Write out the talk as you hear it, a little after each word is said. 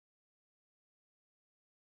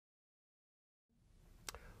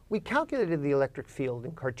we calculated the electric field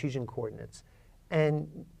in Cartesian coordinates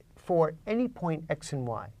and for any point x and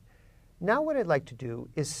y. Now what I'd like to do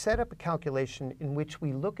is set up a calculation in which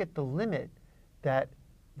we look at the limit that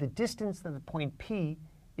the distance of the point P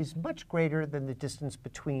is much greater than the distance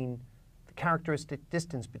between the characteristic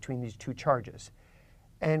distance between these two charges.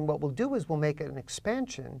 And what we'll do is we'll make an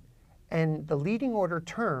expansion, and the leading order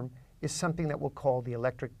term is something that we'll call the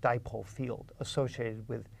electric dipole field associated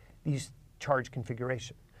with these charge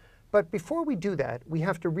configuration. But before we do that, we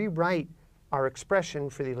have to rewrite our expression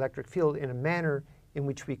for the electric field in a manner in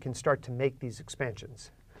which we can start to make these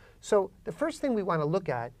expansions. So the first thing we want to look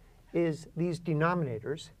at is these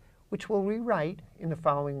denominators, which we'll rewrite in the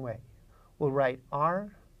following way. We'll write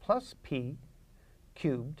r plus p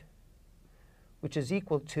cubed, which is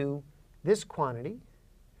equal to this quantity,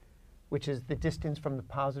 which is the distance from the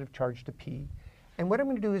positive charge to p. And what I'm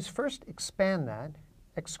going to do is first expand that,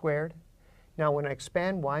 x squared. Now when I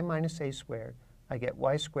expand y minus a squared, I get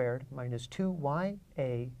y squared minus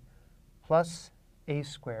 2ya plus a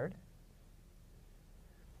squared.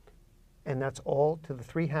 And that's all to the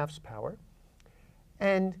 3/2 power.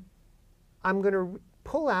 And I'm going to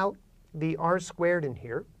pull out the r squared in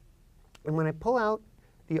here. And when I pull out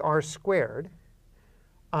the r squared,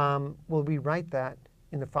 we'll rewrite that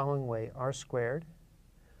in the following way. R squared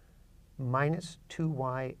minus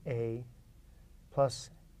 2ya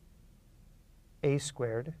plus a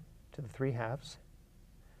squared to the 3/2.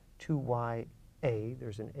 2ya,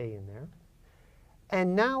 there's an a in there.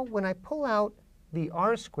 And now when I pull out the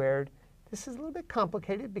r squared, this is a little bit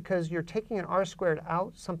complicated because you're taking an r squared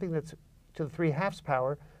out, something that's to the 3/2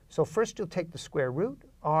 power. So first you'll take the square root,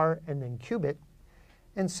 r, and then cube it.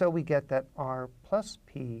 And so we get that r plus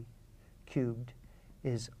p cubed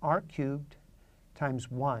is r cubed times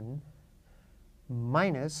 1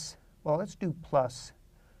 minus, well, let's do plus,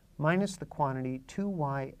 minus the quantity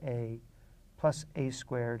 2ya plus a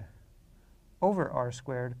squared over r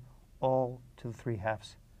squared, all to the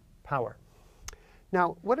 3/2 power.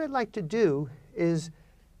 Now, what I'd like to do is,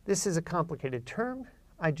 this is a complicated term.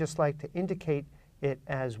 I'd just like to indicate it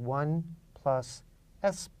as 1 plus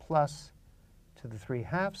s plus to the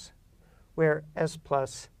 3/2, where s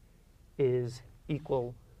plus is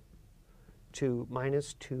equal to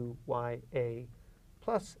minus 2ya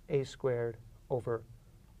plus a squared over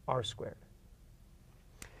r squared.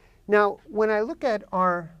 Now, when I look at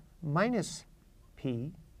r minus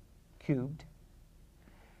p cubed,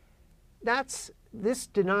 that's this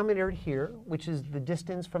denominator here, which is the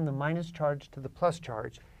distance from the minus charge to the plus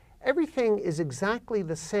charge. Everything is exactly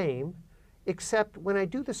the same, except when I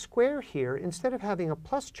do the square here, instead of having a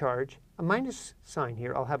plus charge, a minus sign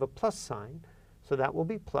here, I'll have a plus sign. So that will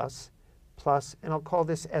be plus, plus, and I'll call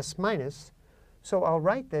this s minus. So I'll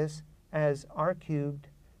write this as r cubed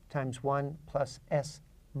times 1 plus s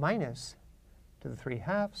minus to the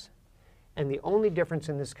 3/2. And the only difference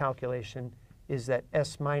in this calculation is that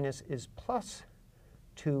s minus is plus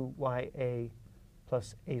 2ya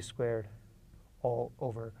plus a squared all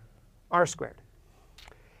over r squared.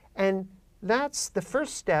 And that's the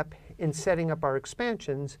first step in setting up our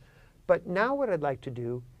expansions. But now what I'd like to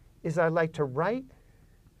do is I'd like to write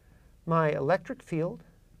my electric field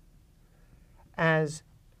as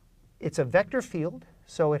it's a vector field,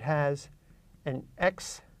 so it has an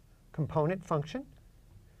x component function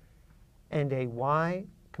and a y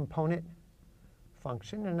component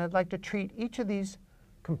function. And I'd like to treat each of these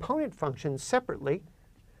component functions separately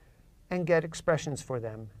and get expressions for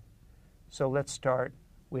them. So let's start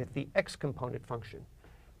with the x component function.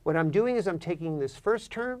 What I'm doing is I'm taking this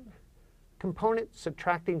first term component,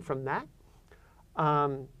 subtracting from that.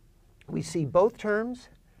 We see both terms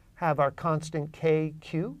have our constant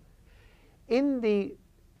kq. In the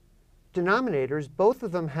denominators, both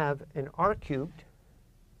of them have an r cubed.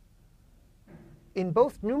 In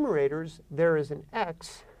both numerators, there is an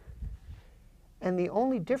x. And the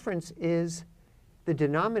only difference is the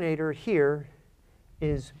denominator here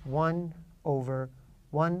is 1 over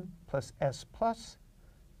 1 plus s plus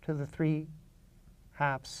to the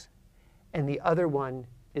 3/2. And the other one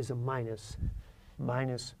is a minus,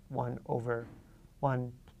 minus 1 over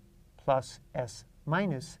 1 plus s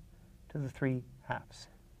minus to the 3/2.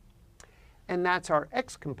 And that's our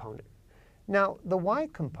x component. Now, the y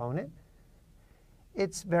component,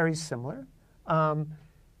 it's very similar.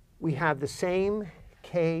 We have the same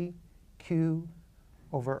kq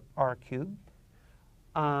over r cubed.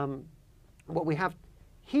 What we have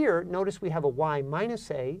here, notice we have a y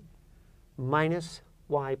minus a minus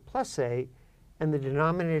y plus a, and the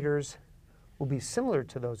denominators will be similar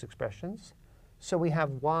to those expressions. So we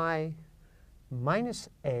have y minus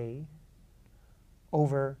a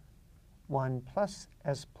over 1 plus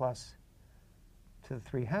s plus to the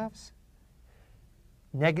 3/2,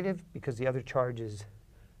 negative, because the other charge is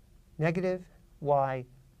negative, y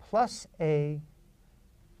plus a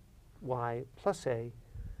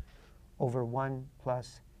over 1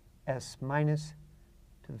 plus s minus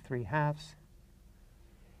to the 3/2.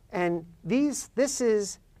 And this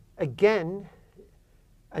is, again,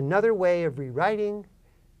 another way of rewriting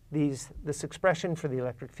this expression for the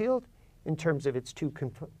electric field in terms of its two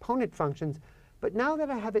component functions. But now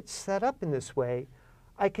that I have it set up in this way,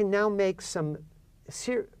 I can now make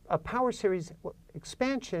a power series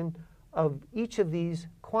expansion of each of these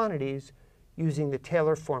quantities using the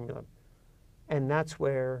Taylor formula. And that's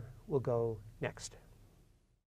where we'll go next.